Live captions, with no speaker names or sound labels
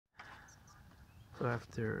So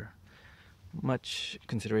after much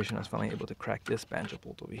consideration, I was finally able to crack this banjo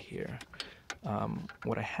bolt over here.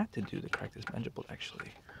 What I had to do to crack this banjo bolt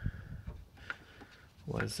actually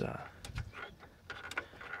was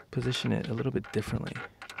position it a little bit differently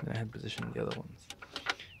than I had positioned the other ones.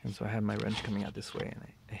 And so I had my wrench coming out this way, and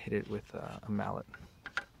I hit it with a mallet.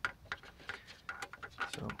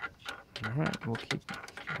 So, alright, I'll keep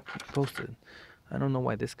posted. I don't know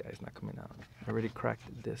why this guy's not coming out. I already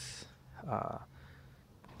cracked this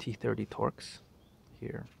T30 Torx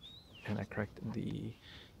here, and I cracked the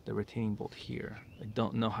retaining bolt here. I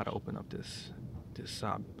don't know how to open up this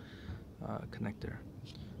Saab connector.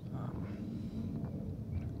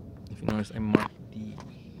 If you notice, I marked these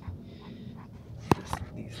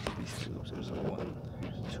tubes. There's 1,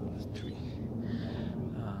 2, 3.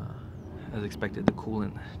 As expected, the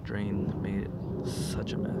coolant drain made it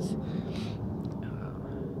such a mess.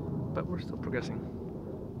 But we're still progressing.